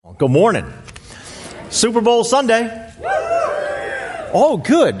Good morning. Super Bowl Sunday. Oh,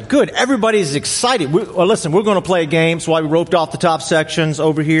 good. Everybody's excited. Listen, we're going to play a game. That's why we roped off the top sections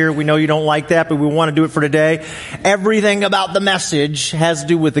over here. We know you don't like that, but we want to do it for today. Everything about the message has to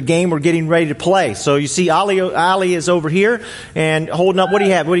do with the game we're getting ready to play. So you see Ali is over here and holding up. What do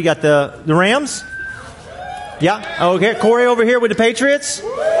you have? What do you got? The Rams? Yeah. Okay. Corey over here with the Patriots.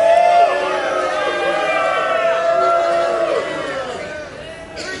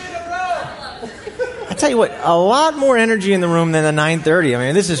 Tell you what, a lot more energy in the room than the 9:30. I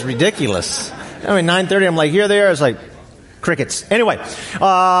mean, this is ridiculous. 9:30, I'm like, here they are. It's like crickets. Anyway,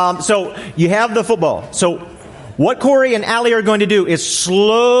 so you have the football. So what Corey and Allie are going to do is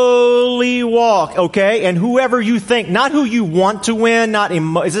slowly walk, okay? And whoever you think, not who you want to win,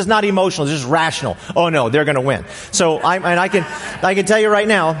 this is not emotional, this is rational. Oh no, they're going to win. So I can tell you right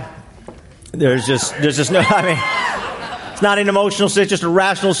now, there's just no, not an emotional decision, just a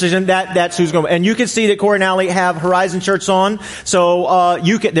rational decision. That's who's going to. And you can see that Corey and Allie have Horizon shirts on. So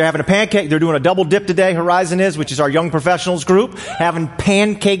they're having a pancake. They're doing a double dip today. Horizon is, which is our young professionals group, having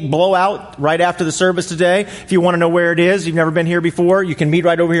pancake blowout right after the service today. If you want to know where it is, you've never been here before, you can meet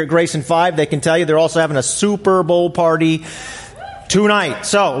right over here at Grace and 5. They can tell you. They're also having a Super Bowl party tonight.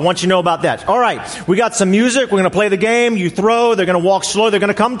 So I want you to know about that. All right. We got some music. We're going to play the game. You throw. They're going to walk slow. They're going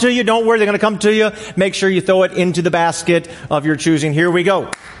to come to you. Don't worry. They're going to come to you. Make sure you throw it into the basket of your choosing. Here we go.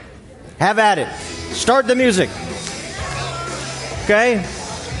 Have at it. Start the music. Okay.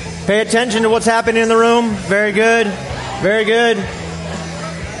 Pay attention to what's happening in the room. Very good. Very good.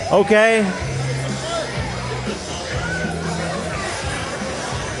 Okay.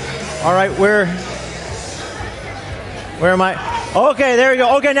 All right. Where am I? Okay, there you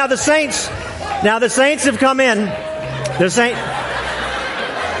go. Okay, now the Saints have come in. The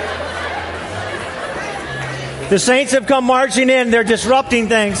Saints have come marching in. They're disrupting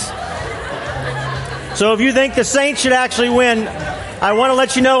things. So if you think the Saints should actually win, I want to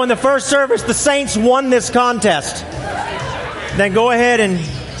let you know in the first service, the Saints won this contest. Then go ahead and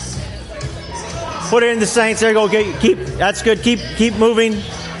put it in the Saints. There you go. That's good. Keep moving.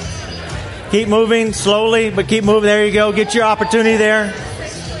 Keep moving slowly, but keep moving. There you go. Get your opportunity there.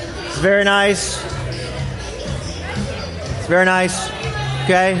 It's very nice. It's very nice.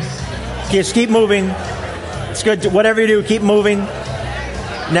 Okay? Just keep moving. It's good. Whatever you do, keep moving.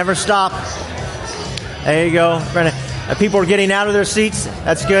 Never stop. There you go. People are getting out of their seats.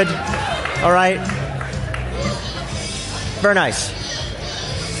 That's good. All right. Very nice.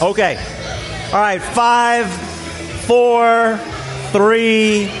 Okay. All right. 5, 4,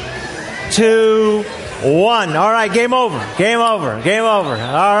 3, 2, 1. All right, game over.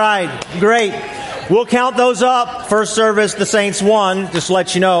 All right, great. We'll count those up. First service, the Saints won. Just to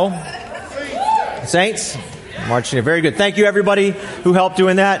let you know. Saints, marching in. Very good. Thank you, everybody who helped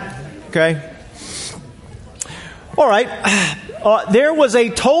doing that. Okay. All right. There was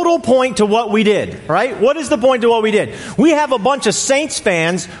a total point to what we did, right? What is the point to what we did? We have a bunch of Saints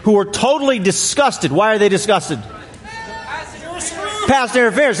fans who are totally disgusted. Why are they disgusted? Past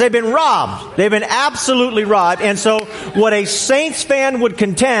interference. They've been robbed. They've been absolutely robbed. And so what a Saints fan would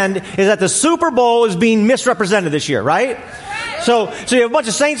contend is that the Super Bowl is being misrepresented this year, right? So you have a bunch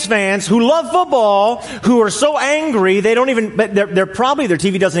of Saints fans who love football, who are so angry, they're probably, their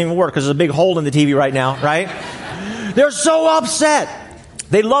TV doesn't even work because there's a big hole in the TV right now, right? They're so upset.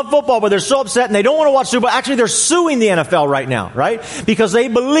 They love football, but they're so upset and they don't want to watch Super Bowl. Actually, they're suing the NFL right now, right? Because they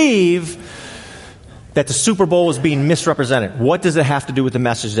believe that the Super Bowl is being misrepresented. What does it have to do with the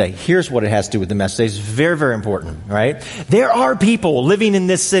message today? Here's what it has to do with the message today. It's very, very important, right? There are people living in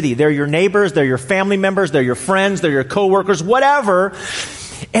this city. They're your neighbors, they're your family members, they're your friends, they're your coworkers, whatever.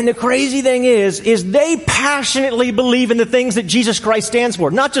 And the crazy thing is they passionately believe in the things that Jesus Christ stands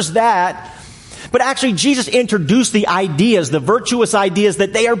for. Not just that, but actually Jesus introduced the ideas, the virtuous ideas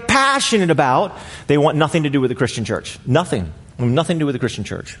that they are passionate about. They want nothing to do with the Christian church. Nothing to do with the Christian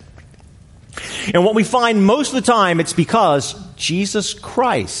church. And what we find most of the time, it's because Jesus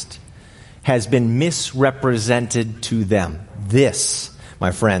Christ has been misrepresented to them. This,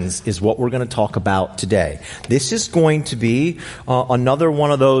 my friends, is what we're going to talk about today. This is going to be another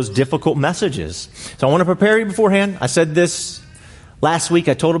one of those difficult messages. So I want to prepare you beforehand. I said this last week.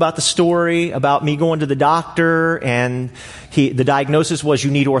 I told about the story about me going to the doctor, and the diagnosis was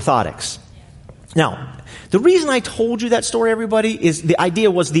you need orthotics. Now, the reason I told you that story, everybody, is the idea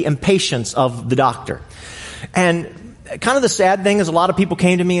was the impatience of the doctor. And kind of the sad thing is a lot of people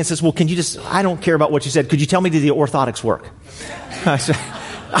came to me and says, well, I don't care about what you said. Could you tell me, did the orthotics work? I said,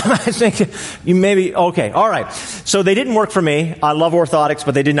 I'm thinking, you maybe, okay, all right. So they didn't work for me. I love orthotics,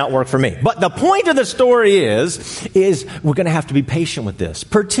 but they did not work for me. But the point of the story is we're going to have to be patient with this,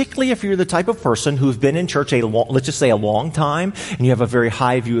 particularly if you're the type of person who's been in church let's just say a long time, and you have a very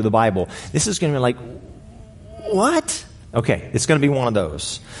high view of the Bible. This is going to be like, what? Okay, it's going to be one of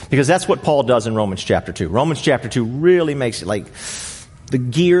those. Because that's what Paul does in Romans chapter 2. Romans chapter 2 really makes it like the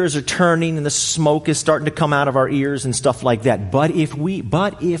gears are turning and the smoke is starting to come out of our ears and stuff like that. But if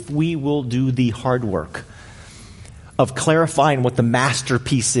we will do the hard work of clarifying what the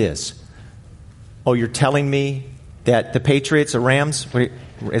masterpiece is. Oh, you're telling me that the Patriots are Rams? Wait,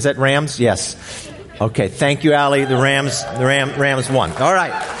 is that Rams? Yes. Okay, thank you, Allie. The Rams won. All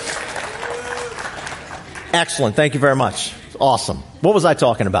right. Excellent. Thank you very much. Awesome. What was I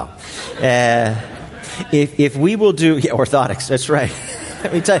talking about? If we will do orthotics, that's right.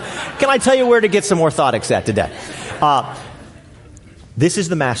 Let me tell you, can I tell you where to get some orthotics at today? This is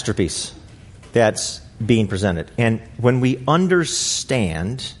the masterpiece that's being presented. And when we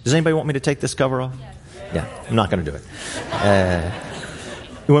understand, does anybody want me to take this cover off? Yes. Yeah, I'm not going to do it.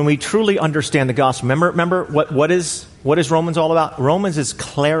 When we truly understand the gospel, remember what is Romans all about? Romans is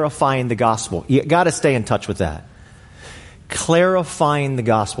clarifying the gospel. You got to stay in touch with that. Clarifying the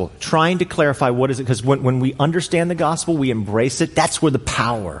gospel, trying to clarify what is it, because when we understand the gospel, we embrace it. That's where the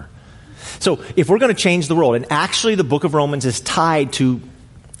power. So if we're going to change the world, and actually the book of Romans is tied to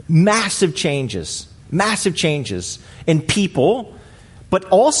massive changes in people, but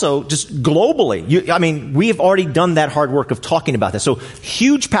also just globally. We have already done that hard work of talking about this. So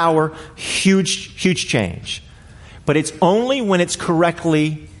huge power, huge change. But it's only when it's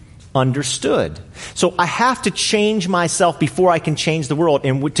correctly understood. So I have to change myself before I can change the world.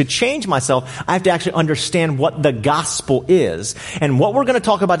 And to change myself, I have to actually understand what the gospel is. And what we're going to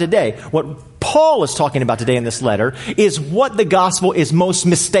talk about today, what Paul is talking about today in this letter, is what the gospel is most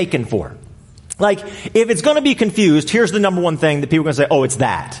mistaken for. Like, if it's going to be confused, here's the number one thing that people are going to say, oh, it's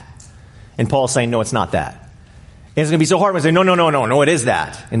that. And Paul's saying, no, it's not that. And it's going to be so hard when they say, no, it is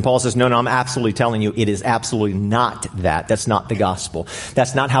that. And Paul says, no, I'm absolutely telling you, it is absolutely not that. That's not the gospel.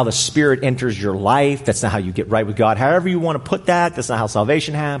 That's not how the Spirit enters your life. That's not how you get right with God. However you want to put that, that's not how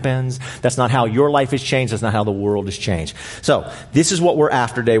salvation happens. That's not how your life is changed. That's not how the world is changed. So, this is what we're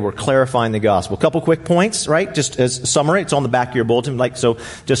after today. We're clarifying the gospel. A couple quick points, right? Just as a summary, it's on the back of your bulletin.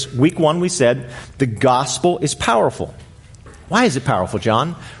 Just week 1, we said, the gospel is powerful. Why is it powerful,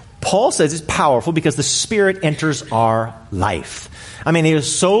 John? Paul says it's powerful because the Spirit enters our life. It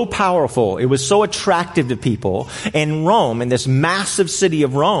was so powerful. It was so attractive to people in Rome, in this massive city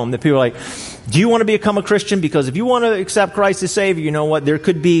of Rome, that people are like, do you want to become a Christian? Because if you want to accept Christ as Savior, you know what? There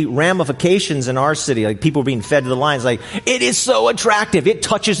could be ramifications in our city, like people being fed to the lions. Like, it is so attractive. It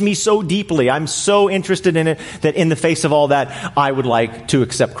touches me so deeply. I'm so interested in it that in the face of all that, I would like to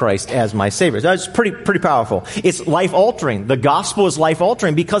accept Christ as my Savior. That's pretty powerful. It's life-altering. The gospel is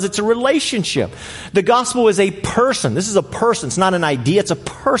life-altering because it's a relationship. The gospel is a person. This is a person. It's not an idea. It's a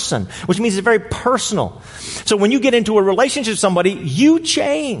person, which means it's very personal. So when you get into a relationship with somebody, you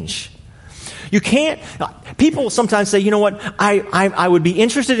change. You can't. People sometimes say, you know what, I would be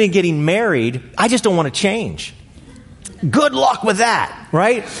interested in getting married. I just don't want to change. Good luck with that,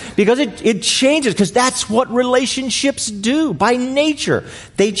 right? Because it changes, because that's what relationships do. By nature,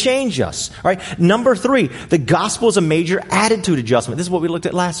 they change us. All right. Number 3, the gospel is a major attitude adjustment. This is what we looked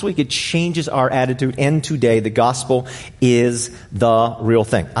at last week. It changes our attitude. And today, the gospel is the real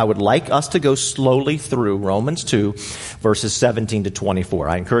thing. I would like us to go slowly through Romans 2, verses 17 to 24.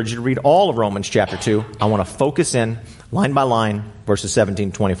 I encourage you to read all of Romans chapter 2. I want to focus in line by line, verses 17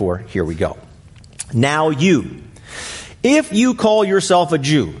 to 24. Here we go. Now if you call yourself a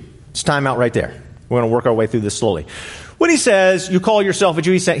Jew, it's time out right there. We're going to work our way through this slowly. When he says you call yourself a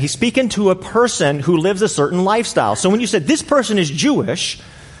Jew, he's speaking to a person who lives a certain lifestyle. So when you said this person is Jewish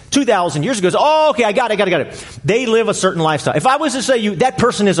 2,000 years ago, oh, okay, I got it. They live a certain lifestyle. If I was to say that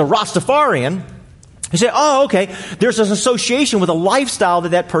person is a Rastafarian, you say, oh, okay, there's an association with a lifestyle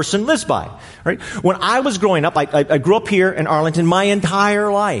that person lives by. Right? When I was growing up, I grew up here in Arlington my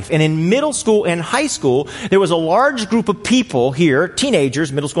entire life. And in middle school and high school, there was a large group of people here,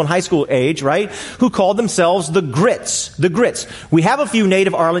 teenagers, middle school and high school age, right, who called themselves the Grits. The Grits. We have a few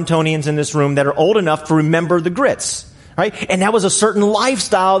native Arlingtonians in this room that are old enough to remember the Grits. Right? And that was a certain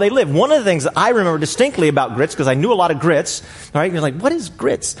lifestyle they lived. One of the things that I remember distinctly about Grits, because I knew a lot of Grits, right? You're like, what is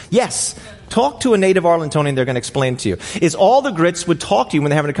Grits? Yes. Talk to a native Arlingtonian, they're going to explain to you. Is all the Grits would talk to you when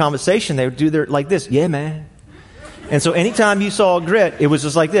they're having a conversation, they would do like this. Yeah, man. And so anytime you saw a grit, it was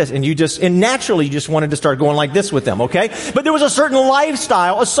just like this. And naturally you just wanted to start going like this with them, okay? But there was a certain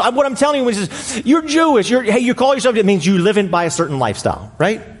lifestyle. What I'm telling you is, you're Jewish. You call yourself, it means you live by a certain lifestyle,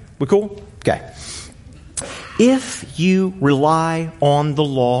 right? We cool? Okay. If you rely on the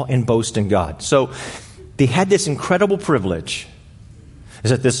law and boast in God. So they had this incredible privilege, is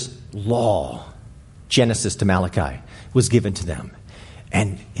that this law, Genesis to Malachi, was given to them.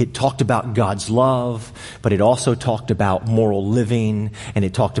 And it talked about God's love, but it also talked about moral living, and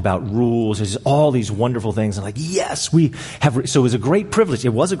it talked about rules. There's all these wonderful things. And yes, we have. So it was a great privilege.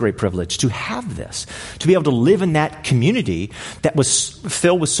 It was a great privilege to have this, to be able to live in that community that was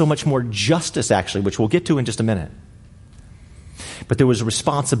filled with so much more justice, actually, which we'll get to in just a minute. But there was a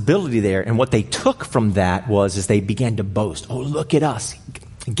responsibility there, and what they took from that is they began to boast. Oh, look at us.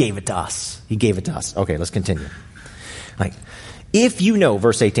 He gave it to us. He gave it to us. Okay, let's continue. If you know,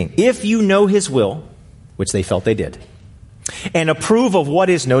 verse 18, if you know his will, which they felt they did, and approve of what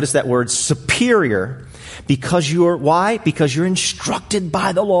is, notice that word, superior, because why? Because you're instructed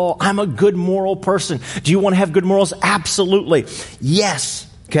by the law. I'm a good moral person. Do you want to have good morals? Absolutely. Yes.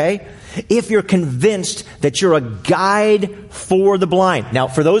 Okay. If you're convinced that you're a guide for the blind. Now,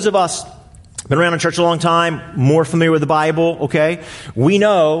 for those of us, been around in church a long time, more familiar with the Bible, okay, we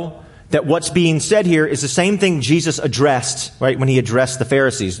know that what's being said here is the same thing Jesus addressed, right, when he addressed the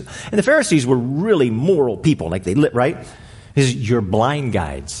Pharisees. And the Pharisees were really moral people, like they lit, right? He says, you're blind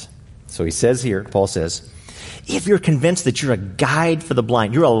guides. So he says here, Paul says, if you're convinced that you're a guide for the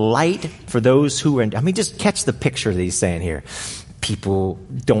blind, you're a light for those who are just catch the picture that he's saying here. People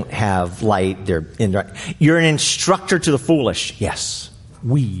don't have light. You're an instructor to the foolish. Yes,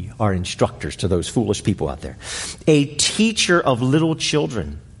 we are instructors to those foolish people out there. A teacher of little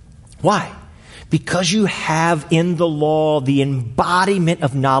children. Why? Because you have in the law the embodiment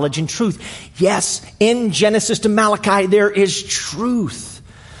of knowledge and truth. Yes, in Genesis to Malachi, there is truth.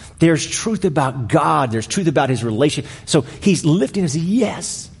 There's truth about God. There's truth about his relation. So he's lifting us.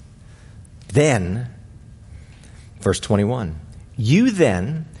 Yes. Then, verse 21, you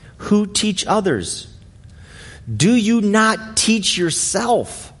then who teach others, do you not teach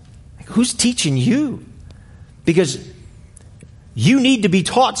yourself? Who's teaching you? Because you need to be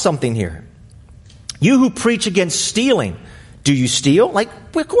taught something here. You who preach against stealing, do you steal?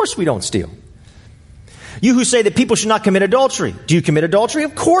 Of course we don't steal. You who say that people should not commit adultery, do you commit adultery?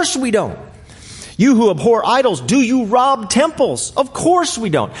 Of course we don't. You who abhor idols, do you rob temples? Of course we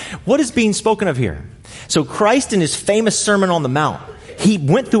don't. What is being spoken of here? So Christ in his famous Sermon on the Mount, he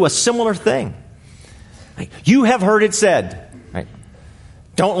went through a similar thing. You have heard it said, right,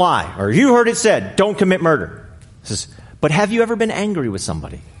 don't lie. Or you heard it said, don't commit murder. But have you ever been angry with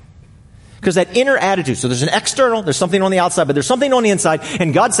somebody? Because that inner attitude, so there's an external, there's something on the outside, but there's something on the inside,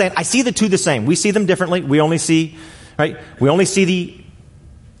 and God's saying, I see the two the same. We see them differently. We only see the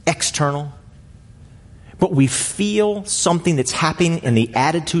external. But we feel something that's happening in the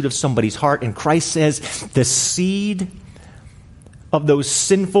attitude of somebody's heart, and Christ says, the seed of those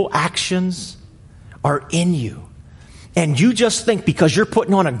sinful actions are in you. And you just think because you're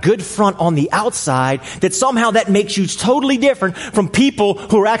putting on a good front on the outside that somehow that makes you totally different from people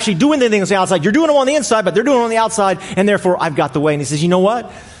who are actually doing the things on the outside. You're doing them on the inside, but they're doing it on the outside, and therefore I've got the way. And he says, you know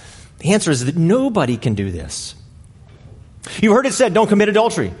what? The answer is that nobody can do this. You heard it said, don't commit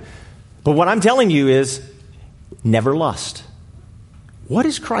adultery. But what I'm telling you is, never lust. What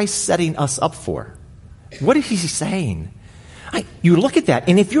is Christ setting us up for? What is he saying? You look at that,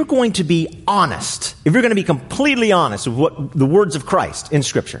 and if you're going to be honest, if you're going to be completely honest with what the words of Christ in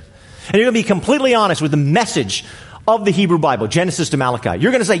Scripture, and you're going to be completely honest with the message of the Hebrew Bible, Genesis to Malachi,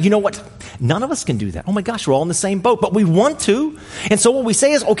 you're going to say, you know what? None of us can do that. Oh my gosh, we're all in the same boat, but we want to. And so what we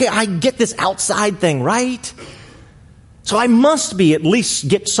say is, okay, I get this outside thing, right? So I must be at least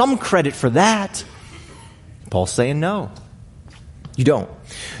get some credit for that. Paul's saying no. You don't.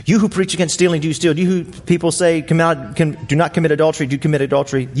 You who preach against stealing, do you steal? You who people say do not commit adultery, do you commit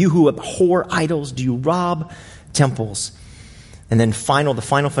adultery? You who abhor idols, do you rob temples? And then the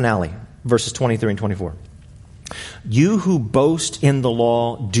final finale, verses 23 and 24. You who boast in the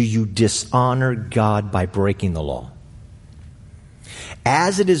law, do you dishonor God by breaking the law?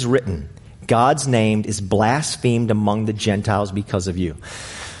 As it is written, God's name is blasphemed among the Gentiles because of you.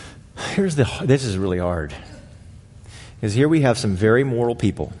 This is really hard. Because here we have some very moral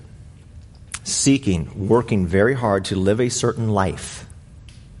people working very hard to live a certain life.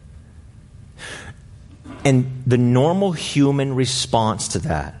 And the normal human response to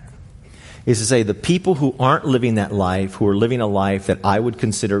that is to say the people who aren't living that life, who are living a life that I would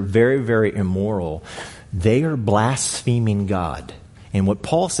consider very, very immoral, they are blaspheming God. And what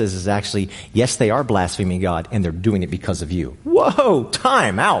Paul says is actually, yes, they are blaspheming God, and they're doing it because of you. Whoa,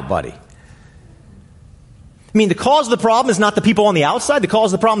 time out, buddy. I mean, the cause of the problem is not the people on the outside. The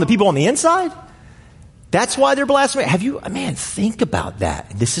cause of the problem, the people on the inside. That's why they're blaspheming. Think about that.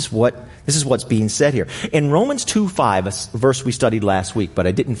 This is what's being said here. In Romans 2:5, a verse we studied last week, but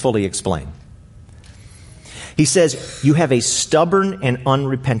I didn't fully explain. He says, you have a stubborn and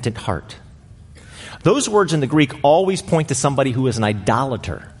unrepentant heart. Those words in the Greek always point to somebody who is an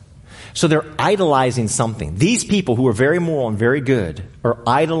idolater. So they're idolizing something. These people who are very moral and very good are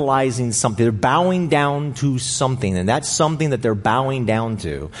idolizing something. They're bowing down to something, and that's something that they're bowing down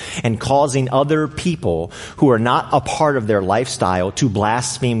to and causing other people who are not a part of their lifestyle to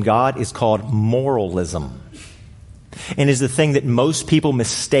blaspheme God is called moralism. And is the thing that most people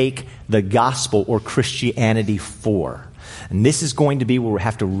mistake the gospel or Christianity for. And this is going to be where we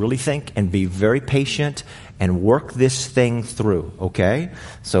have to really think and be very patient and work this thing through, okay?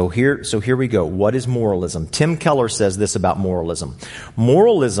 So here we go. What is moralism? Tim Keller says this about moralism.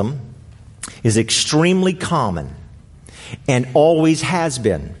 Moralism is extremely common and always has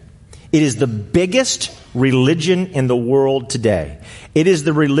been. It is the biggest religion in the world today. It is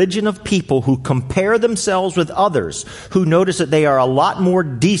the religion of people who compare themselves with others, who notice that they are a lot more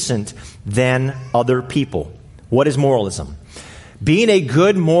decent than other people. What is moralism? Being a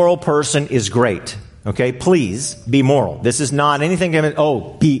good moral person is great. Okay, please be moral. This is not anything,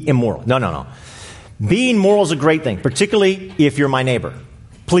 be immoral. No. Being moral is a great thing, particularly if you're my neighbor.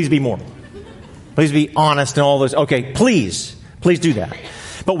 Please be moral. Please be honest and all those. Okay, please do that.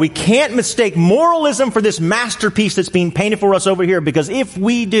 But we can't mistake moralism for this masterpiece that's being painted for us over here, because if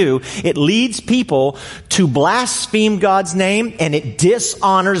we do, it leads people to blaspheme God's name and it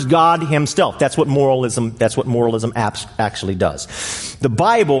dishonors God himself. That's what moralism actually does. The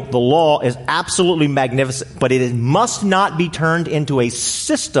Bible, the law, is absolutely magnificent, but it must not be turned into a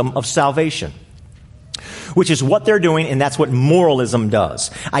system of salvation, which is what they're doing, and that's what moralism does.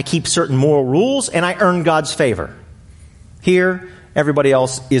 I keep certain moral rules and I earn God's favor. Here, everybody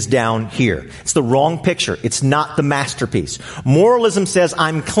else is down here. It's the wrong picture. It's not the masterpiece. Moralism says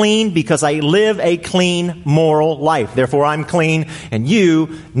I'm clean because I live a clean moral life. Therefore, I'm clean and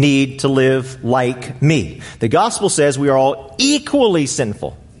you need to live like me. The gospel says we are all equally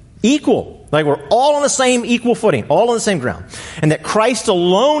sinful. Equal. Like we're all on the same equal footing, all on the same ground. And that Christ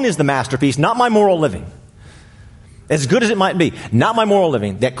alone is the masterpiece, not my moral living. As good as it might be, not my moral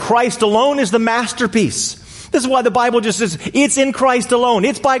living. That Christ alone is the masterpiece. This is why the Bible just says, it's in Christ alone.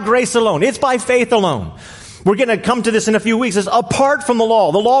 It's by grace alone. It's by faith alone. We're going to come to this in a few weeks. It's apart from the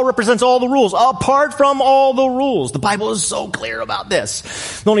law represents all the rules. Apart from all the rules. The Bible is so clear about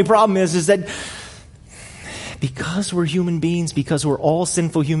this. The only problem is that because we're human beings, because we're all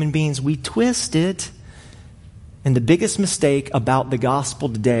sinful human beings, we twist it. And the biggest mistake about the gospel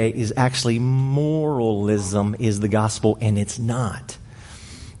today is actually moralism is the gospel, and it's not.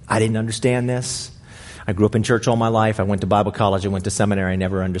 I didn't understand this. I grew up in church all my life. I went to Bible college. I went to seminary. I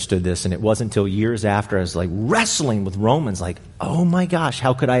never understood this. And it wasn't until years after I was like wrestling with Romans, like, oh my gosh,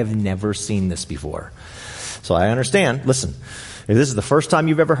 how could I have never seen this before? So I understand. Listen, if this is the first time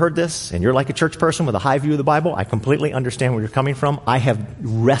you've ever heard this and you're like a church person with a high view of the Bible, I completely understand where you're coming from. I have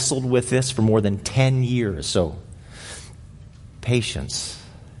wrestled with this for more than 10 years. So patience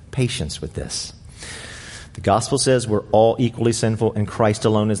with this. The gospel says we're all equally sinful and Christ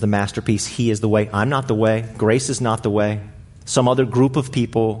alone is the masterpiece. He is the way. I'm not the way. Grace is not the way. Some other group of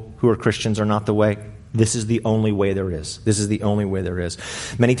people who are Christians are not the way. This is the only way there is. This is the only way there is.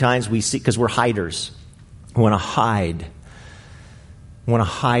 Many times we see, because we're hiders, we want to hide. We want to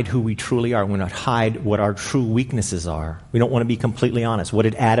hide who we truly are. We want to hide what our true weaknesses are. We don't want to be completely honest. What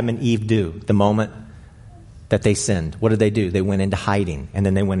did Adam and Eve do the moment that they sinned? What did they do? They went into hiding, and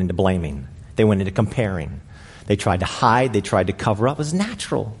then they went into blaming. They went into comparing. They tried to hide. They tried to cover up. It's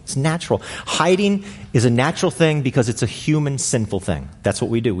natural. It's natural. Hiding is a natural thing because it's a human sinful thing. That's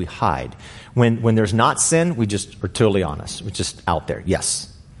what we do. We hide. When there's not sin, we just are totally honest. We're just out there. Yes,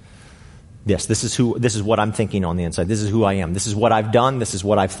 this is what I'm thinking on the inside. This is who I am. This is what I've done. This is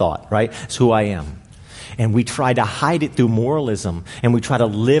what I've thought, right? It's who I am. And we try to hide it through moralism, and we try to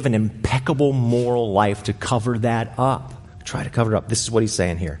live an impeccable moral life to cover that up. Try to cover it up. This is what he's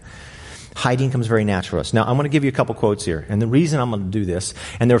saying here. Hiding comes very natural to us. Now, I'm going to give you a couple quotes here. And the reason I'm going to do this,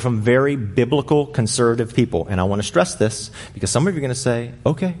 and they're from very biblical, conservative people. And I want to stress this, because some of you are going to say,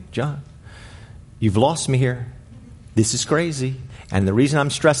 okay, John, you've lost me here. This is crazy. And the reason I'm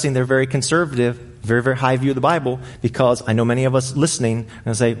stressing they're very conservative, very, very high view of the Bible, because I know many of us listening are going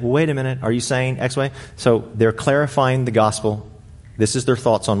to say, well, wait a minute, are you saying X way? So they're clarifying the gospel. This is their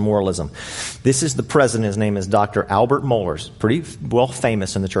thoughts on moralism. This is the president. His name is Dr. Albert Mohler, pretty well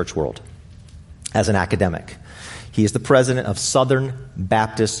famous in the church world as an academic. He is the president of Southern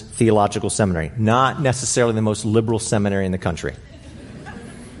Baptist Theological Seminary, not necessarily the most liberal seminary in the country.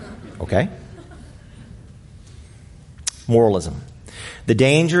 Okay? Moralism. The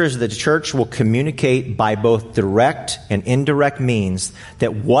danger is that the church will communicate by both direct and indirect means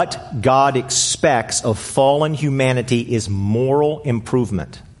that what God expects of fallen humanity is moral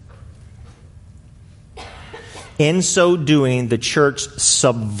improvement. In so doing, the church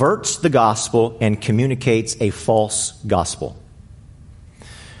subverts the gospel and communicates a false gospel.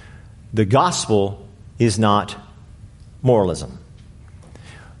 The gospel is not moralism.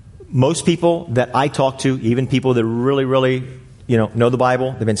 Most people that I talk to, even people that really, know the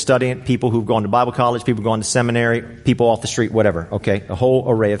Bible, they've been studying it, people who've gone to Bible college, people who've gone to seminary, people off the street, whatever, okay? A whole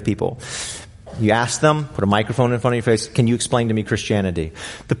array of people. You ask them, put a microphone in front of your face, can you explain to me Christianity?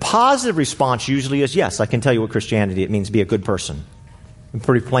 The positive response usually is, yes, I can tell you what Christianity, it means to be a good person.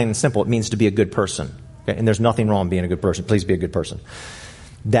 Pretty plain and simple, it means to be a good person. Okay? And there's nothing wrong being a good person. Please be a good person.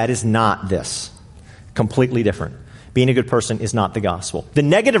 That is not this. Completely different. Being a good person is not the gospel. The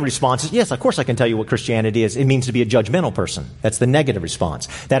negative response is, yes, of course I can tell you what Christianity is. It means to be a judgmental person. That's the negative response.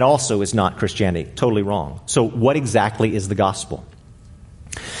 That also is not Christianity. Totally wrong. So what exactly is the gospel?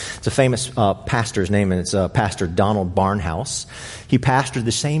 It's a famous pastor's name, and it's Pastor Donald Barnhouse. He pastored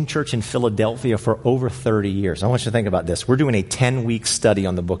the same church in Philadelphia for over 30 years. I want you to think about this. We're doing a 10-week study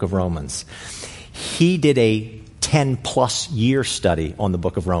on the book of Romans. He did a 10-plus year study on the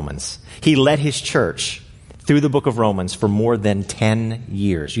book of Romans. He led his church through the book of Romans for more than 10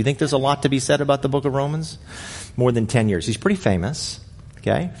 years. You think there's a lot to be said about the book of Romans? More than 10 years. He's pretty famous,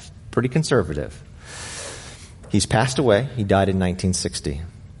 okay? Pretty conservative. He's passed away. He died in 1960.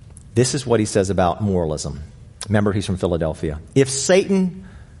 This is what he says about moralism. Remember, he's from Philadelphia. If Satan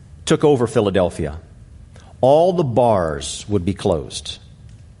took over Philadelphia, all the bars would be closed.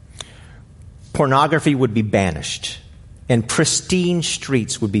 Pornography would be banished. And pristine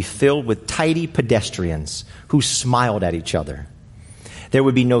streets would be filled with tidy pedestrians who smiled at each other. There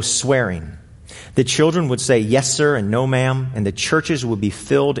would be no swearing. The children would say, yes, sir, and no, ma'am. And the churches would be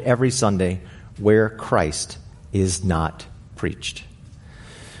filled every Sunday where Christ is not preached.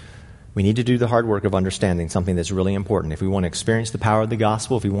 We need to do the hard work of understanding something that's really important. If we want to experience the power of the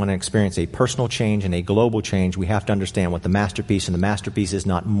gospel, if we want to experience a personal change and a global change, we have to understand what the masterpiece, and the masterpiece is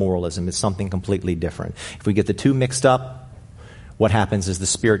not moralism. It's something completely different. If we get the two mixed up, what happens is the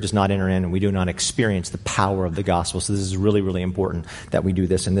Spirit does not enter in and we do not experience the power of the gospel. So this is really, really important that we do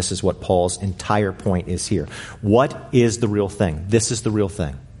this, and this is what Paul's entire point is here. What is the real thing? This is the real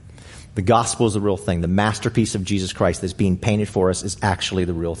thing. The gospel is the real thing. The masterpiece of Jesus Christ that's being painted for us is actually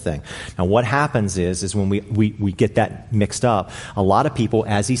the real thing. Now what happens is when we get that mixed up, a lot of people,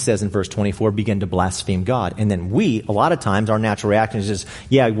 as he says in verse 24, begin to blaspheme God. And then a lot of times, our natural reaction is just,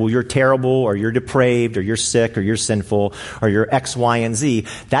 yeah, well, you're terrible, or you're depraved, or you're sick, or you're sinful, or you're X, Y, and Z.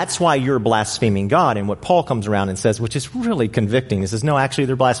 That's why you're blaspheming God. And what Paul comes around and says, which is really convicting, he says, no, actually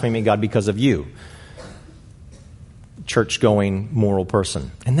they're blaspheming God because of you. Church-going, moral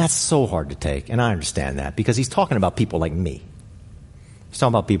person. And that's so hard to take, and I understand that, because he's talking about people like me. He's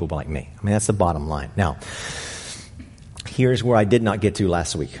talking about people like me. I mean, that's the bottom line. Now, here's where I did not get to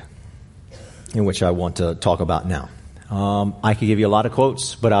last week, in which I want to talk about now. I could give you a lot of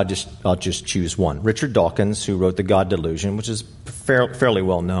quotes, but I'll just choose one. Richard Dawkins, who wrote The God Delusion, which is fairly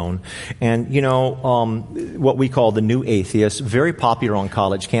well known, and what we call the new atheists, very popular on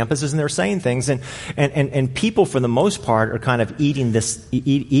college campuses, and they're saying things, and people for the most part are kind of eating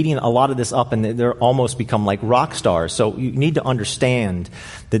a lot of this up, and they're almost become like rock stars. So you need to understand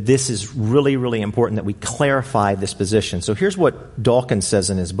that this is really, really important that we clarify this position. So here's what Dawkins says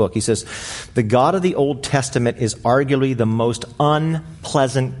in his book. He says, the God of the Old Testament is arguably the most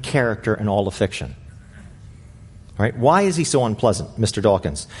unpleasant character in all of fiction. Right? Why is he so unpleasant, Mr.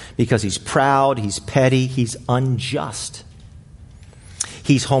 Dawkins? Because he's proud, he's petty, he's unjust.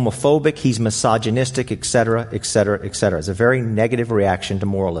 He's homophobic, he's misogynistic, etc., etc., etc. It's a very negative reaction to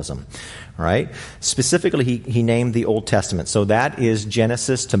moralism. Right? Specifically, he named the Old Testament. So that is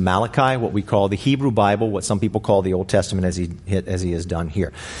Genesis to Malachi, what we call the Hebrew Bible, what some people call the Old Testament, as he has done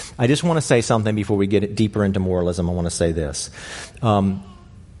here. I just want to say something before we get deeper into moralism. I want to say this.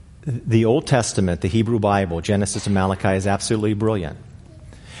 The Old Testament, the Hebrew Bible, Genesis to Malachi, is absolutely brilliant.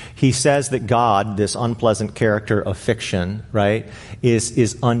 He says that God, this unpleasant character of fiction, right,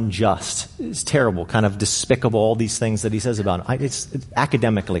 is unjust. It's terrible, kind of despicable, all these things that he says about him. It's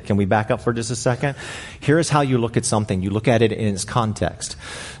academically, can we back up for just a second? Here's how you look at something. You look at it in its context.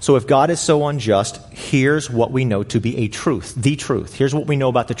 So if God is so unjust, here's what we know to be a truth, the truth. Here's what we know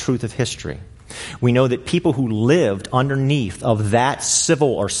about the truth of history. We know that people who lived underneath of that civil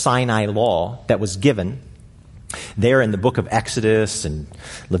or Sinai law that was given there in the book of Exodus and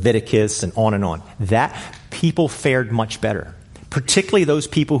Leviticus and on, that people fared much better. Particularly those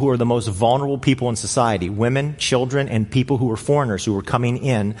people who are the most vulnerable people in society, women, children, and people who were foreigners who were coming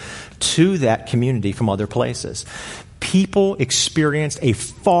in to that community from other places. People experienced a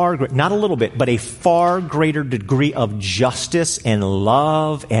not a little bit, but a far greater degree of justice and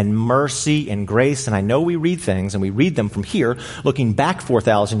love and mercy and grace. And I know we read things, and we read them from here, looking back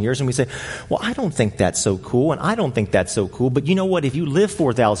 4,000 years, and we say, well, I don't think that's so cool, and I don't think that's so cool. But you know what? If you lived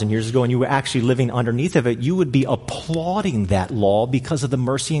 4,000 years ago and you were actually living underneath of it, you would be applauding that law because of the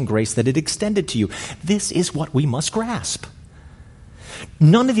mercy and grace that it extended to you. This is what we must grasp.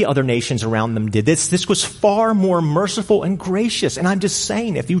 None of the other nations around them did this. This was far more merciful and gracious. And I'm just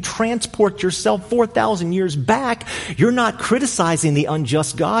saying, if you transport yourself 4,000 years back, you're not criticizing the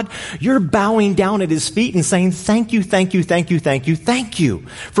unjust God. You're bowing down at his feet and saying, thank you, thank you, thank you, thank you, thank you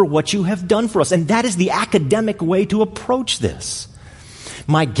for what you have done for us. And that is the academic way to approach this.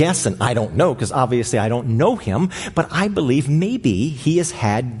 My guess, and I don't know because obviously I don't know him, but I believe maybe he has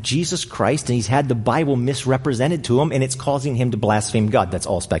had Jesus Christ and he's had the Bible misrepresented to him and it's causing him to blaspheme God. That's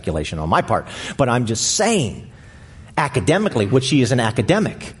all speculation on my part. But I'm just saying, academically, which he is an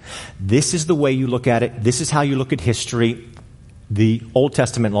academic, this is the way you look at it. This is how you look at history. The Old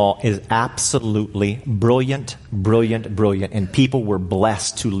Testament law is absolutely brilliant, brilliant, brilliant, and people were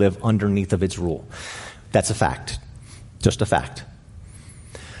blessed to live underneath of its rule. That's a fact. Just a fact.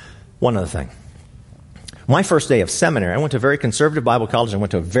 One other thing. My first day of seminary, I went to a very conservative Bible college and I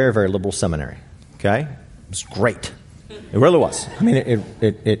went to a very, very liberal seminary. Okay? It was great. It really was. I mean,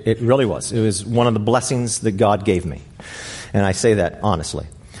 it really was. It was one of the blessings that God gave me. And I say that honestly.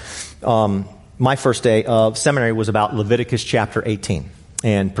 My first day of seminary was about Leviticus chapter 18.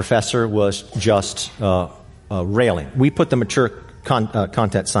 And professor was just railing. We put the mature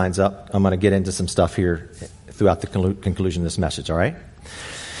content signs up. I'm going to get into some stuff here throughout the conclusion of this message, all right?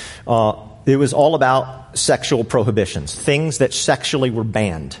 It was all about sexual prohibitions, things that sexually were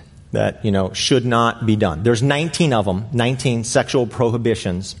banned, that, should not be done. There's 19 of them, 19 sexual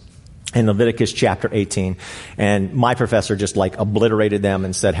prohibitions in Leviticus chapter 18. And my professor just obliterated them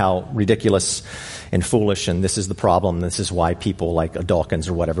and said how ridiculous and foolish, and this is the problem. This is why people like Dawkins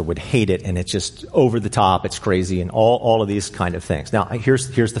or whatever would hate it, and it's just over the top, it's crazy, and all of these kind of things. Now, here's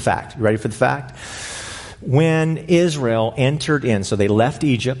the fact. You ready for the fact? When Israel entered in, so they left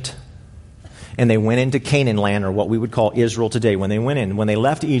Egypt and they went into Canaan land, or what we would call Israel today. When they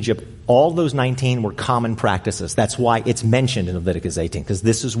left Egypt, all those 19 were common practices. That's why it's mentioned in Leviticus 18, because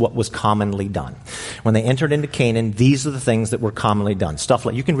this is what was commonly done. When they entered into Canaan, these are the things that were commonly done. Stuff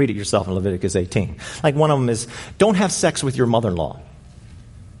like, you can read it yourself in Leviticus 18. Like one of them is, don't have sex with your mother-in-law.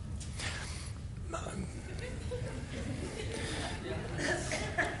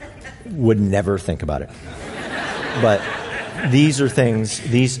 Would never think about it. But these are things,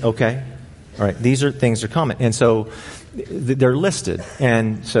 okay? All right, these are things that are common. And so they're listed.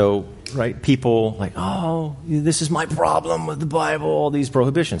 And so, right, people like, oh, this is my problem with the Bible, all these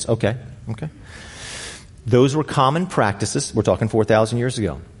prohibitions. Okay. Those were common practices. We're talking 4,000 years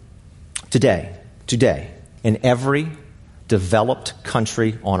ago. Today, in every developed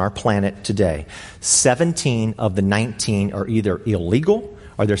country on our planet today, 17 of the 19 are either illegal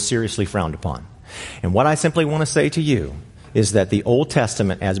or they're seriously frowned upon. And what I simply want to say to you is that the Old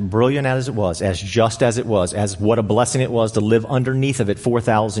Testament, as brilliant as it was, as just as it was, as what a blessing it was to live underneath of it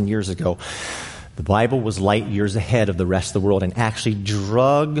 4,000 years ago, the Bible was light years ahead of the rest of the world and actually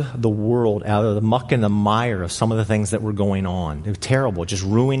drug the world out of the muck and the mire of some of the things that were going on. It was terrible, just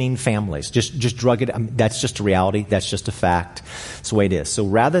ruining families. Just drug it. I mean, that's just a reality. That's just a fact. That's the way it is. So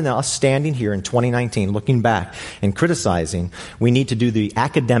rather than us standing here in 2019, looking back and criticizing, we need to do the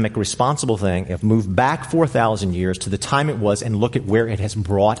academic responsible thing of move back 4,000 years to the time it was and look at where it has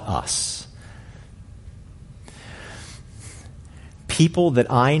brought us. People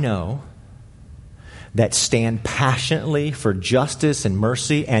that I know that stand passionately for justice and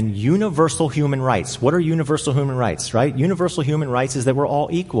mercy and universal human rights. What are universal human rights, right? Universal human rights is that we're all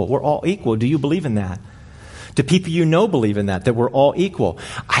equal. We're all equal. Do you believe in that? Do people you know believe in that we're all equal?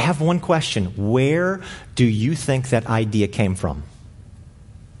 I have one question. Where do you think that idea came from?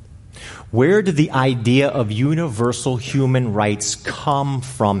 Where did the idea of universal human rights come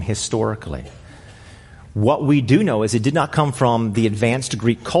from historically? What we do know is it did not come from the advanced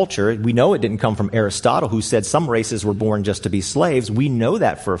Greek culture. We know it didn't come from Aristotle, who said some races were born just to be slaves. We know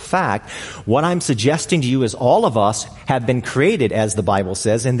that for a fact. What I'm suggesting to you is all of us have been created, as the Bible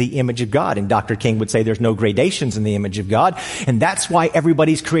says, in the image of God. And Dr. King would say there's no gradations in the image of God. And that's why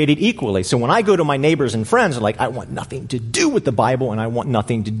everybody's created equally. So when I go to my neighbors and friends, they're like, I want nothing to do with the Bible and I want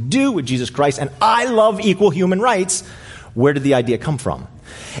nothing to do with Jesus Christ and I love equal human rights. Where did the idea come from?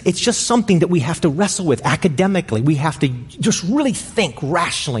 It's just something that we have to wrestle with academically. We have to just really think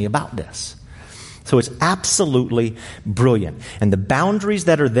rationally about this. So it's absolutely brilliant. And the boundaries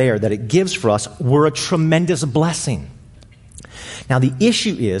that are there that it gives for us were a tremendous blessing. Now the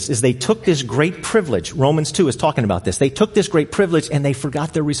issue is they took this great privilege. Romans 2 is talking about this. They took this great privilege and they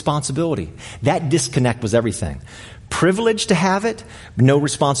forgot their responsibility. That disconnect was everything. Privilege to have it, no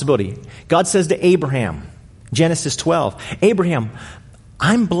responsibility. God says to Abraham, Genesis 12, Abraham,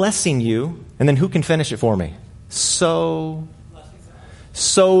 I'm blessing you, and then who can finish it for me? So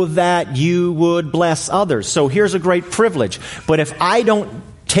that you would bless others. So here's a great privilege. But if I don't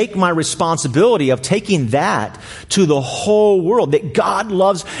take my responsibility of taking that to the whole world, that God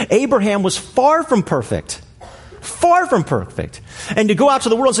loves, Abraham was far from perfect. Far from perfect. And to go out to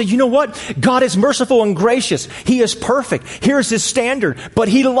the world and say, you know what? God is merciful and gracious. He is perfect. Here's his standard. But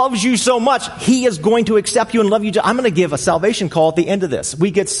he loves you so much. He is going to accept you and love you. I'm going to give a salvation call at the end of this. We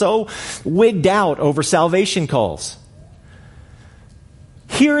get so wigged out over salvation calls.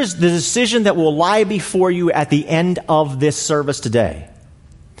 Here is the decision that will lie before you at the end of this service today.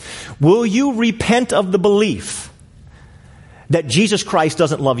 Will you repent of the belief that Jesus Christ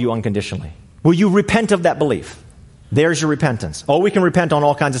doesn't love you unconditionally? Will you repent of that belief? There's your repentance. Oh, we can repent on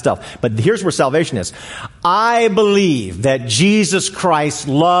all kinds of stuff. But here's where salvation is. I believe that Jesus Christ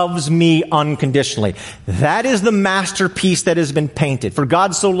loves me unconditionally. That is the masterpiece that has been painted. For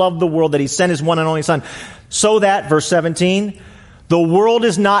God so loved the world that he sent his one and only Son, so that, verse 17, the world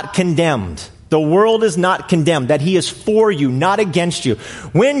is not condemned. The world is not condemned, that he is for you, not against you.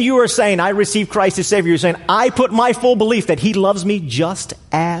 When you are saying, I receive Christ as Savior, you're saying, I put my full belief that he loves me just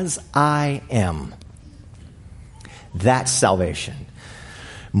as I am. That's salvation.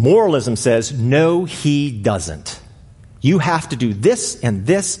 Moralism says, no, he doesn't. You have to do this and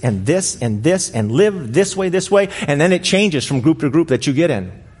this and this and this and live this way, and then it changes from group to group that you get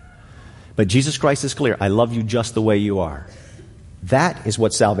in. But Jesus Christ is clear. I love you just the way you are. That is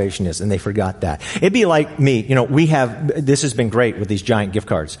what salvation is, and they forgot that. It'd be like me, this has been great with these giant gift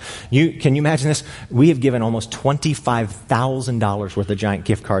cards. Can you imagine this? We have given almost $25,000 worth of giant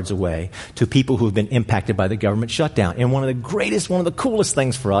gift cards away to people who have been impacted by the government shutdown. And one of the coolest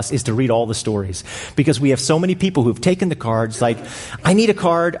things for us is to read all the stories. Because we have so many people who've taken the cards, like, I need a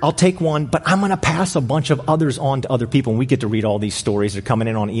card, I'll take one, but I'm going to pass a bunch of others on to other people. And we get to read all these stories. They're coming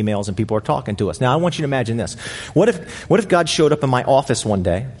in on emails and people are talking to us. Now, I want you to imagine this. What if God showed up in my office one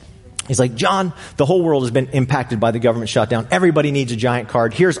day? He's like, John, the whole world has been impacted by the government shutdown. Everybody needs a giant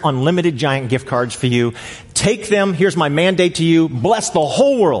card. Here's unlimited giant gift cards for you. Take them. Here's my mandate to you. Bless the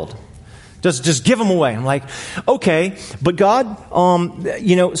whole world. Just give them away. I'm like, okay, but God,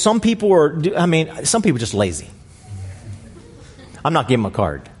 some people are just lazy. I'm not giving them a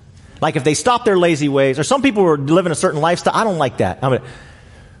card. Like if they stop their lazy ways, or some people are living a certain lifestyle, I don't like that.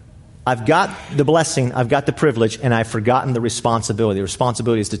 I've got the blessing, I've got the privilege, and I've forgotten the responsibility. The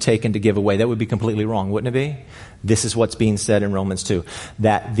responsibility is to take and to give away. That would be completely wrong, wouldn't it be? This is what's being said in Romans 2,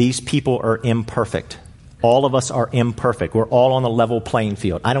 that these people are imperfect. All of us are imperfect. We're all on a level playing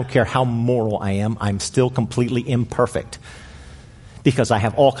field. I don't care how moral I am, I'm still completely imperfect. Because I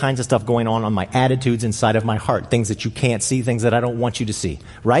have all kinds of stuff going on my attitudes inside of my heart, things that you can't see, things that I don't want you to see.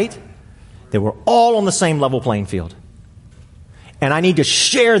 Right? That we're all on the same level playing field. And I need to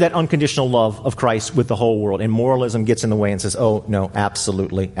share that unconditional love of Christ with the whole world. And moralism gets in the way and says, oh, no,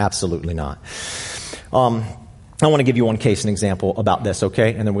 absolutely, absolutely not. I want to give you one case, an example about this,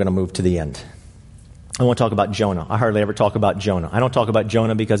 okay? And then we're going to move to the end. I want to talk about Jonah. I hardly ever talk about Jonah. I don't talk about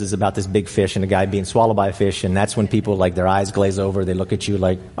Jonah because it's about this big fish and a guy being swallowed by a fish. And that's when people, like, their eyes glaze over. They look at you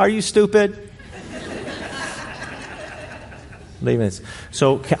like, are you stupid? Leaving this.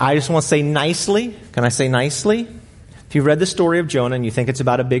 So I just want to say nicely. Can I say nicely? If you read the story of Jonah and you think it's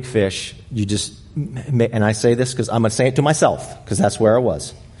about a big fish, and I say this because I'm going to say it to myself, because that's where I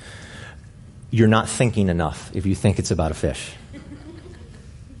was. You're not thinking enough if you think it's about a fish.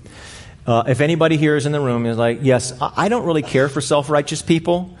 If anybody here is in the room is like, yes, I don't really care for self-righteous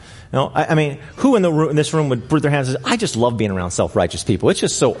people, No, I mean, who in this room would put their hands and say, I just love being around self-righteous people. It's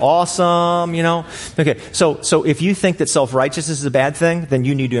just so awesome, Okay, so if you think that self-righteousness is a bad thing, then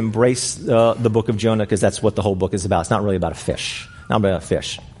you need to embrace the book of Jonah, because that's what the whole book is about. It's not really about a fish. Not about a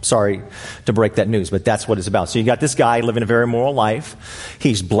fish. Sorry to break that news, but that's what it's about. So you got this guy living a very moral life.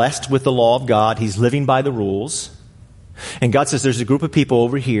 He's blessed with the law of God. He's living by the rules. And God says there's a group of people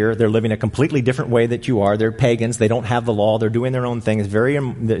over here. They're living a completely different way that you are. They're pagans. They don't have the law. They're doing their own thing. It's very,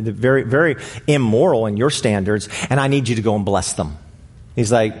 very, very immoral in your standards. And I need you to go and bless them.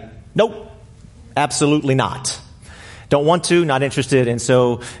 He's like, nope, absolutely not. Don't want to, not interested. And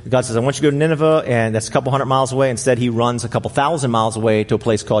so God says, I want you to go to Nineveh, and that's a couple hundred miles away. Instead, he runs a couple thousand miles away to a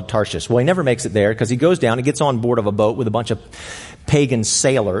place called Tarshish. Well, he never makes it there because he goes down, he gets on board of a boat with a bunch of pagan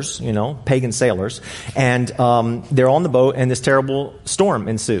sailors, and they're on the boat, and this terrible storm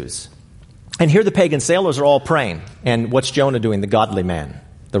ensues. And here the pagan sailors are all praying. And what's Jonah doing, the godly man,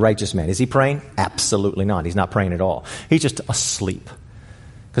 the righteous man? Is he praying? Absolutely not. He's not praying at all. He's just asleep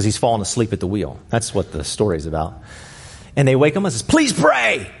because he's fallen asleep at the wheel. That's what the story's about. And they wake him up and says, please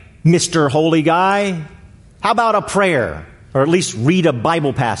pray, Mr. Holy Guy. How about a prayer? Or at least read a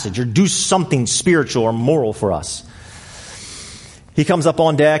Bible passage or do something spiritual or moral for us. He comes up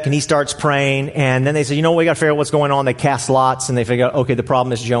on deck and he starts praying. And then they say, we got to figure out what's going on. They cast lots and they figure out, okay, the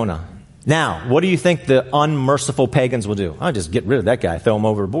problem is Jonah. Now, what do you think the unmerciful pagans will do? I'll just get rid of that guy, throw him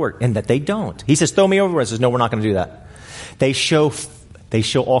overboard. And that they don't. He says, throw me overboard. He says, no, we're not going to do that. They show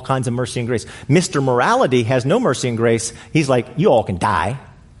all kinds of mercy and grace. Mr. Morality has no mercy and grace. He's like, you all can die.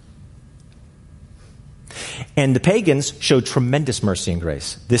 And the pagans show tremendous mercy and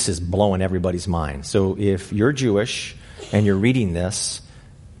grace. This is blowing everybody's mind. So if you're Jewish and you're reading this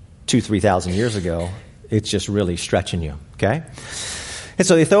 2,000-3,000 years ago, it's just really stretching you, okay? And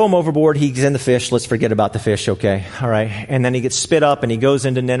so they throw him overboard. He's in the fish. Let's forget about the fish, okay? All right. And then he gets spit up and he goes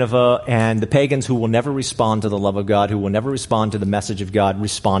into Nineveh. And the pagans who will never respond to the love of God, who will never respond to the message of God,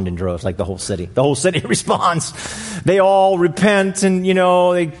 respond in droves, like the whole city. The whole city responds. They all repent and,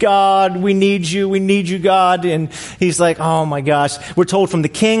 God, we need you, God. And he's like, oh my gosh. We're told from the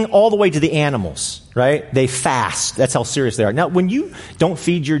king all the way to the animals, right? They fast. That's how serious they are. Now, when you don't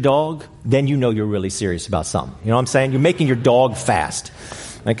feed your dog, then you know you're really serious about something. You know what I'm saying? You're making your dog fast.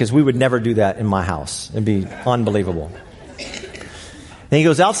 Because we would never do that in my house. It'd be unbelievable. Then he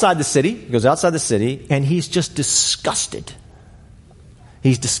goes outside the city, and he's just disgusted.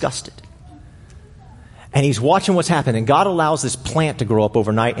 He's disgusted. And he's watching what's happening. And God allows this plant to grow up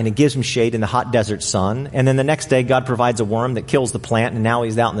overnight, and it gives him shade in the hot desert sun. And then the next day, God provides a worm that kills the plant, and now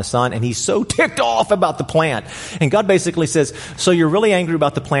he's out in the sun, and he's so ticked off about the plant. And God basically says, so you're really angry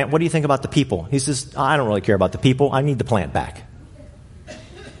about the plant. What do you think about the people? He says, I don't really care about the people. I need the plant back.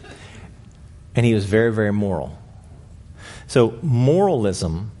 And he was very, very moral. So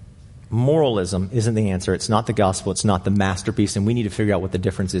moralism isn't the answer. It's not the gospel. It's not the masterpiece. And we need to figure out what the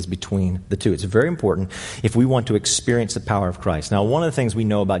difference is between the two. It's very important if we want to experience the power of Christ. Now, one of the things we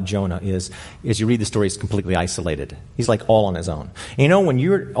know about Jonah is you read the story, he's completely isolated. He's like all on his own. And when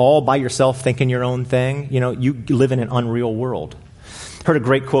you're all by yourself thinking your own thing, you live in an unreal world. Heard a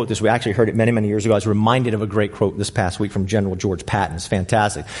great quote this week. I actually heard it many, many years ago. I was reminded of a great quote this past week from General George Patton. It's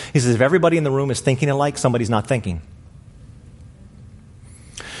fantastic. He says, if everybody in the room is thinking alike, somebody's not thinking.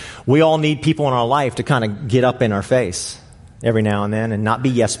 We all need people in our life to kind of get up in our face every now and then and not be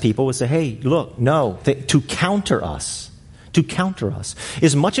yes people. We say, hey, look, no, to counter us. To counter us.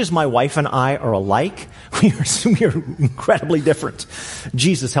 As much as my wife and I are alike, we are incredibly different.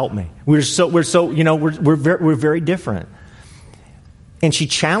 Jesus help me. We're very different. And she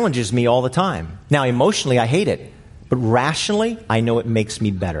challenges me all the time. Now, emotionally, I hate it. But rationally, I know it makes me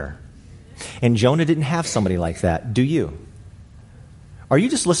better. And Jonah didn't have somebody like that. Do you? Are you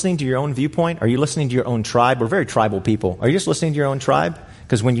just listening to your own viewpoint? Are you listening to your own tribe? We're very tribal people. Are you just listening to your own tribe?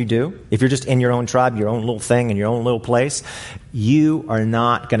 Because when you do, if you're just in your own tribe, your own little thing, in your own little place, you are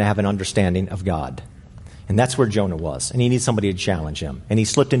not going to have an understanding of God. And that's where Jonah was. And he needs somebody to challenge him. And he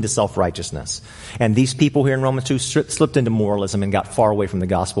slipped into self-righteousness. And these people here in Romans 2 slipped into moralism and got far away from the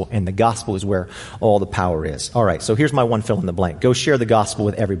gospel. And the gospel is where all the power is. All right, so here's my one fill in the blank. Go share the gospel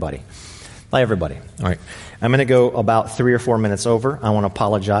with everybody. By everybody. All right. I'm going to go about 3 or 4 minutes over. I want to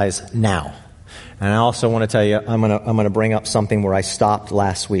apologize now. And I also want to tell you, I'm going to bring up something where I stopped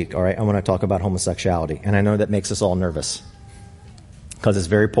last week. All right. I want to talk about homosexuality. And I know that makes us all nervous because it's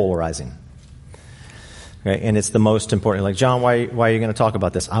very polarizing. Okay, and it's the most important. Like, John, why are you going to talk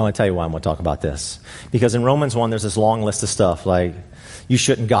about this? I want to tell you why I'm going to talk about this. Because in Romans 1, there's this long list of stuff like you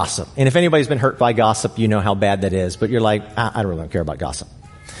shouldn't gossip. And if anybody's been hurt by gossip, you know how bad that is. But you're like, I really don't care about gossip.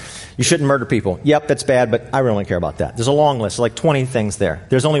 You shouldn't murder people. Yep, that's bad, but I really don't care about that. There's a long list, like 20 things there.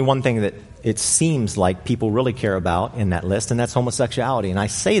 There's only one thing that it seems like people really care about in that list, and that's homosexuality. And I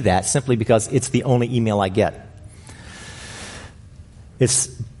say that simply because it's the only email I get. It's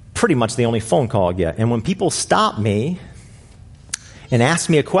pretty much the only phone call I get. And when people stop me and ask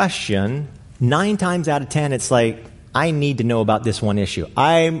me a question, 9 times out of 10, it's like, I need to know about this one issue.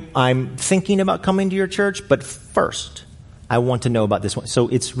 I'm thinking about coming to your church, but first, I want to know about this one. So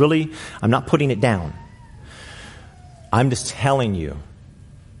it's really, I'm not putting it down. I'm just telling you,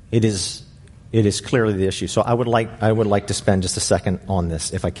 it is clearly the issue. So I would like to spend just a second on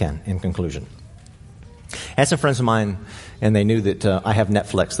this, if I can, in conclusion. I had some friends of mine, and they knew that I have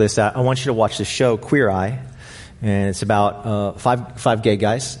Netflix. They said, I want you to watch this show, Queer Eye, and it's about five gay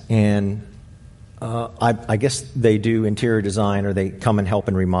guys, and I guess they do interior design, or they come and help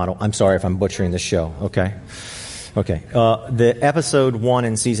and remodel. I'm sorry if I'm butchering this show, okay? Okay. The episode 1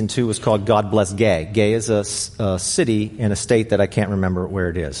 in season 2 was called God Bless Gay. Gay is a city in a state that I can't remember where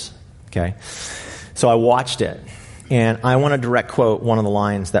it is. Okay. So I watched it, and I want to direct quote one of the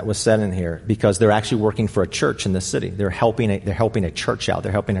lines that was said in here, because they're actually working for a church in this city. They're helping a church out.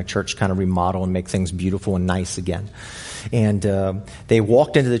 They're helping a church kind of remodel and make things beautiful and nice again. And they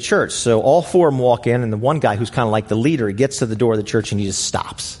walked into the church. So all 4 of them walk in, and the one guy who's kind of like the leader, he gets to the door of the church and he just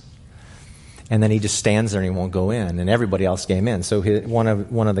stops. And then he just stands there and he won't go in, and everybody else came in. So one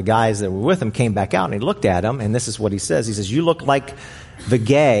of the guys that were with him came back out, and he looked at him, and this is what he says. He says, "You look like the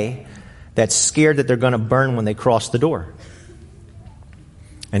gay that's scared that they're going to burn when they cross the door."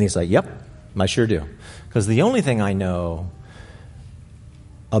 And he's like, "Yep, I sure do. Because the only thing I know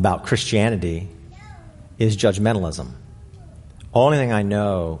about Christianity is judgmentalism. Only thing I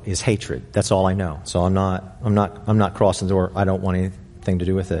know is hatred. That's all I know. So I'm not crossing the door. I don't want anything to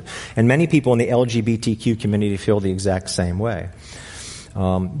do with it." And many people in the LGBTQ community feel the exact same way.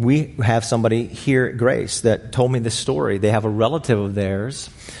 We have somebody here at Grace that told me this story. They have a relative of theirs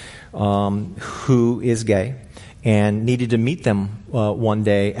who is gay and needed to meet them one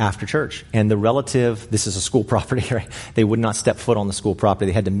day after church. And the relative, this is a school property, right? They would not step foot on the school property.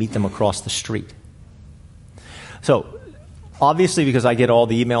 They had to meet them across the street. So obviously, because I get all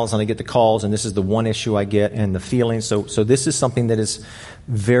the emails and I get the calls, and this is the one issue I get, and the feelings. So this is something that is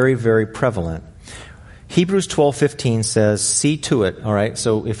very, very prevalent. Hebrews 12:15 says, "See to it." All right.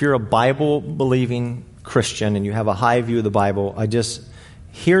 So if you're a Bible-believing Christian and you have a high view of the Bible,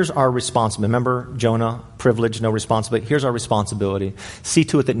 here's our responsibility. Remember Jonah, privilege, no responsibility. Here's our responsibility. See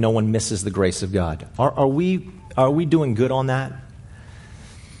to it that no one misses the grace of God. Are we doing good on that?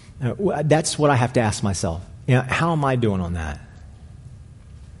 That's what I have to ask myself. How am I doing on that?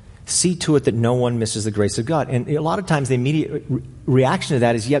 See to it that no one misses the grace of God. And a lot of times the immediate reaction to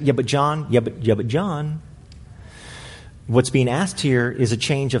that is, yeah, but John. What's being asked here is a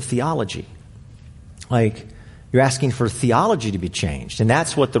change of theology. Like, you're asking for theology to be changed. And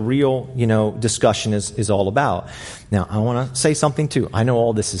that's what the real, discussion is all about. Now, I want to say something too. I know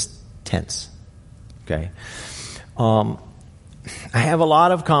all this is tense. Okay? I have a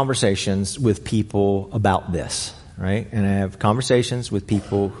lot of conversations with people about this, right? And I have conversations with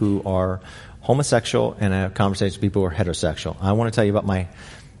people who are homosexual, and I have conversations with people who are heterosexual. I want to tell you about my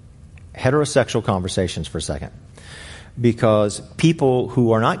heterosexual conversations for a second. Because people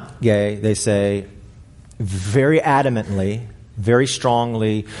who are not gay, they say very adamantly, very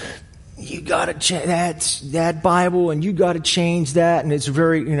strongly, you got to change that Bible, and you got to change that, and it's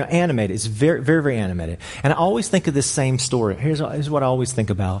very animated. It's very, very, very animated. And I always think of this same story. Here's what I always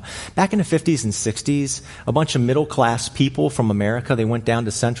think about. Back in the 50s and 60s, a bunch of middle class people from America, they went down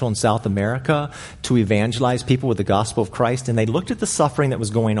to Central and South America to evangelize people with the gospel of Christ, and they looked at the suffering that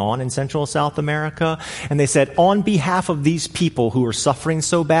was going on in Central and South America, and they said, on behalf of these people who are suffering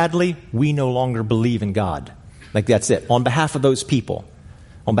so badly, we no longer believe in God. Like, that's it. On behalf of those people.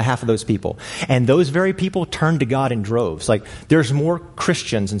 On behalf of those people. And those very people turned to God in droves. Like, there's more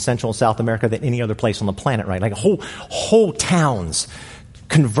Christians in Central and South America than any other place on the planet, right? Like, whole towns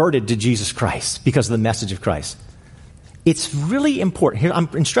converted to Jesus Christ because of the message of Christ. It's really important. Here,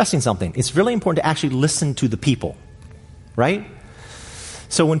 I'm stressing something. It's really important to actually listen to the people, right?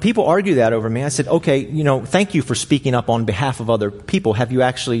 So when people argue that over me, I said, okay, thank you for speaking up on behalf of other people. Have you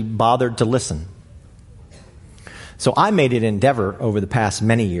actually bothered to listen? So I made it an endeavor over the past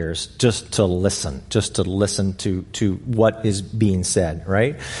many years just to listen to what is being said,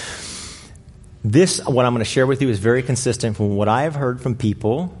 right? What I'm going to share with you is very consistent from what I have heard from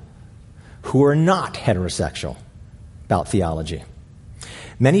people who are not heterosexual about theology.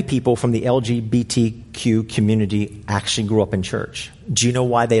 Many people from the LGBTQ community actually grew up in church. Do you know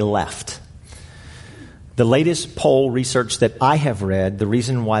why they left? The latest poll research that I have read, the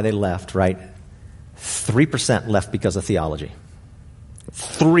reason why they left, right? 3% left because of theology.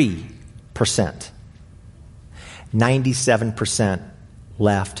 3%. 97%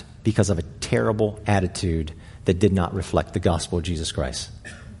 left because of a terrible attitude that did not reflect the gospel of Jesus Christ.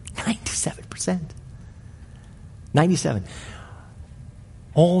 97%. 97%.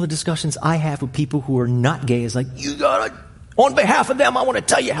 All the discussions I have with people who are not gay is like, you gotta, on behalf of them, I want to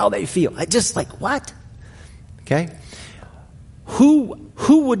tell you how they feel. I just like, what? Okay? Who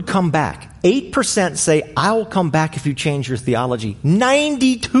would come back? 8% say, I will come back if you change your theology.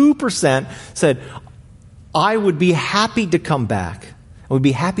 92% said, I would be happy to come back. I would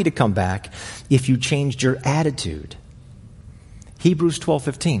be happy to come back if you changed your attitude. Hebrews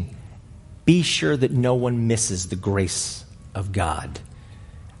 12:15. Be sure that no one misses the grace of God.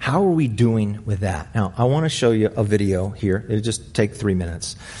 How are we doing with that? Now, I want to show you a video here. It'll just take 3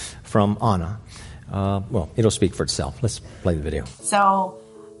 minutes from Anna. It'll speak for itself. Let's play the video. So,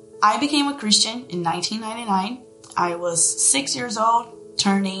 I became a Christian in 1999. I was 6 years old,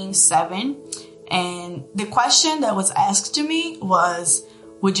 turning 7. And the question that was asked to me was,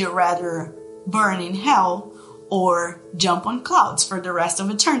 would you rather burn in hell or jump on clouds for the rest of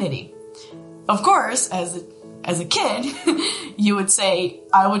eternity? Of course, as a kid, you would say,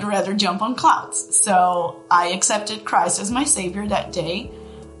 I would rather jump on clouds. So I accepted Christ as my Savior that day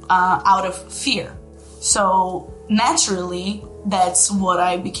out of fear. So naturally, that's what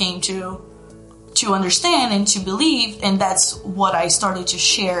I became to understand and to believe, and that's what I started to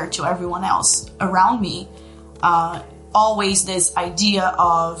share to everyone else around me. Always this idea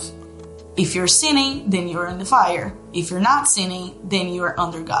of, if you're sinning, then you're in the fire. If you're not sinning, then you're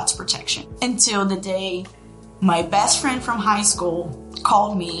under God's protection. Until the day my best friend from high school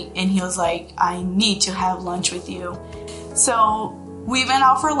called me and he was like, I need to have lunch with you. So we went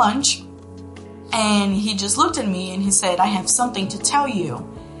out for lunch and he just looked at me and he said, I have something to tell you.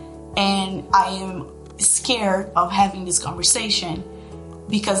 And I am scared of having this conversation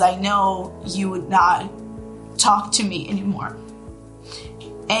because I know you would not talk to me anymore.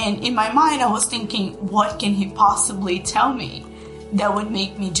 And in my mind, I was thinking, what can he possibly tell me that would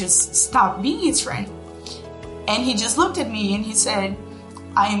make me just stop being his friend? And he just looked at me and he said,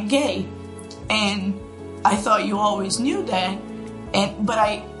 I am gay. And I thought you always knew that. But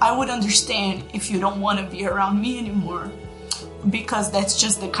I would understand if you don't want to be around me anymore, because that's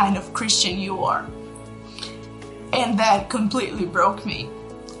just the kind of Christian you are. And that completely broke me.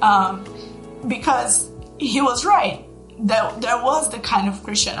 Because he was right. That was the kind of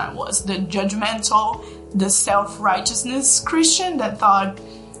Christian I was. The judgmental, the self-righteousness Christian that thought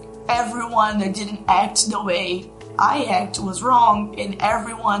everyone that didn't act the way I act was wrong, and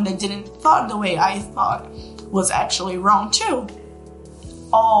everyone that didn't thought the way I thought was actually wrong too.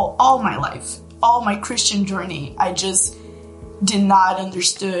 All my life, all my Christian journey, I just did not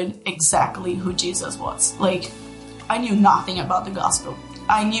understood exactly who Jesus was. Like, I knew nothing about the gospel.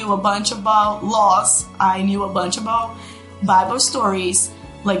 I knew a bunch about laws. I knew a bunch about Bible stories.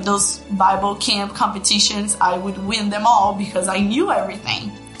 Like those Bible camp competitions, I would win them all because I knew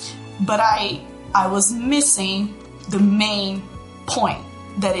everything. But I was missing the main point,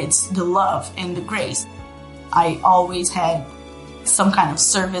 that it's the love and the grace. I always had some kind of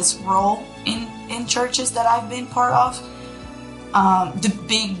service role in churches that I've been part of. The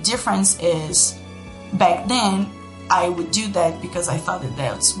big difference is, back then, I would do that because I thought that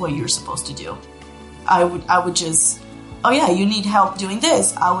that's what you're supposed to do. I would just, oh yeah, you need help doing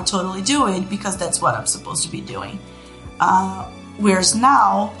this. I would totally do it because that's what I'm supposed to be doing. Whereas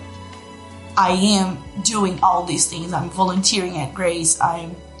now, I am doing all these things. I'm volunteering at Grace.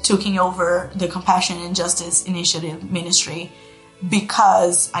 I'm taking over the Compassion and Justice Initiative ministry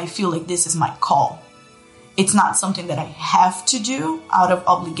because I feel like this is my call. It's not something that I have to do out of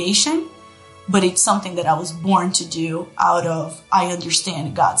obligation, but it's something that I was born to do out of, I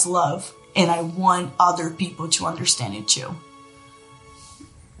understand God's love and I want other people to understand it too.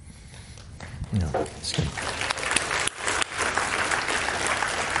 No, that's good.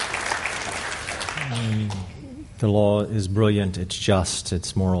 The law is brilliant, it's just,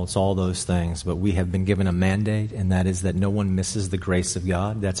 it's moral, it's all those things. But we have been given a mandate, and that is that no one misses the grace of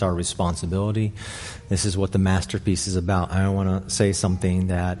God. That's our responsibility. This is what the masterpiece is about. I want to say something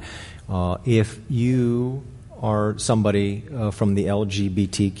that if you are somebody from the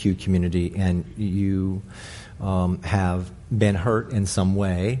LGBTQ community and you have been hurt in some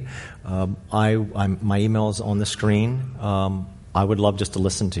way, my email is on the screen. I would love just to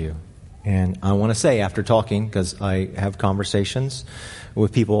listen to you. And I want to say, after talking, because I have conversations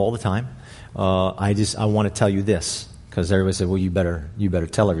with people all the time, I want to tell you this, because everybody said, well, you better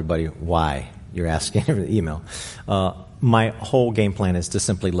tell everybody why You're asking for the email. My whole game plan is to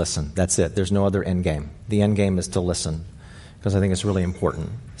simply listen. That's it. There's no other end game. The end game is to listen, because I think it's really important.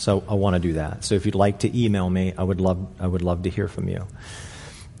 So I want to do that. So if you'd like to email me, I would love to hear from you.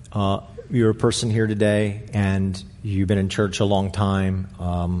 You're a person here today, and you've been in church a long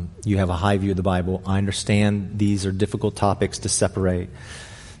time. You have a high view of the Bible. I understand these are difficult topics to separate.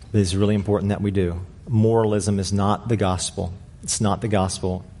 But it's really important that we do. Moralism is not the gospel. It's not the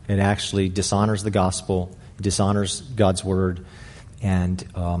gospel. It actually dishonors the gospel, dishonors God's word, and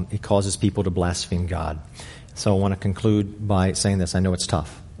it causes people to blaspheme God. So I want to conclude by saying this. I know it's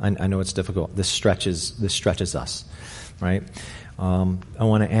tough. I know it's difficult. This stretches us, right? I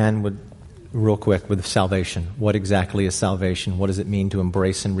want to end real quick with salvation. What exactly is salvation? What does it mean to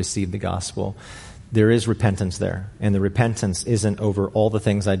embrace and receive the gospel? There is repentance there, and the repentance isn't over all the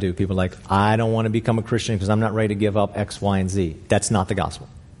things I do. People are like, I don't want to become a Christian because I'm not ready to give up X, Y, and Z. That's not the gospel,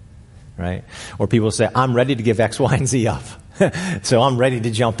 right? Or people say, I'm ready to give X, Y, and Z up, so I'm ready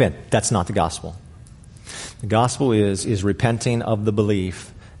to jump in. That's not the gospel. The gospel is repenting of the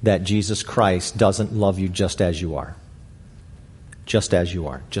belief that Jesus Christ doesn't love you just as you are. Just as you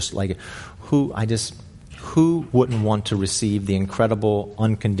are. Just like who wouldn't want to receive the incredible,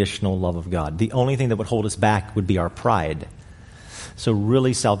 unconditional love of God? The only thing that would hold us back would be our pride. So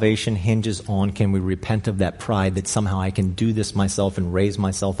really, salvation hinges on, can we repent of that pride that somehow I can do this myself and raise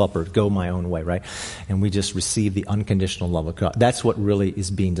myself up or go my own way, right? And we just receive the unconditional love of God. That's what really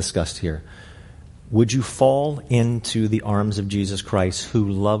is being discussed here. Would you fall into the arms of Jesus Christ, who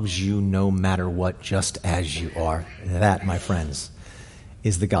loves you no matter what, just as you are? That, my friends,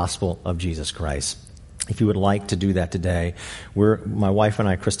 is the gospel of Jesus Christ. If you would like to do that today, my wife and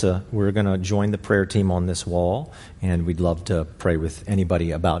I, Krista, we're going to join the prayer team on this wall, and we'd love to pray with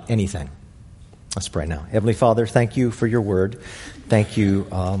anybody about anything. Let's pray now. Heavenly Father, thank you for your word. Thank you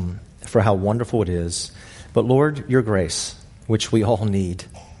for how wonderful it is. But Lord, your grace, which we all need.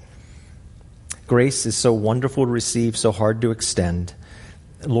 Grace is so wonderful to receive, so hard to extend.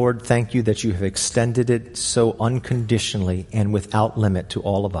 Lord, thank you that you have extended it so unconditionally and without limit to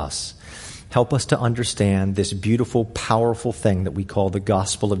all of us. Help us to understand this beautiful, powerful thing that we call the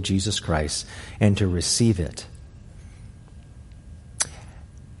gospel of Jesus Christ and to receive it.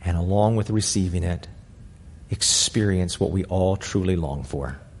 And along with receiving it, experience what we all truly long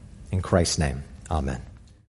for. In Christ's name, amen.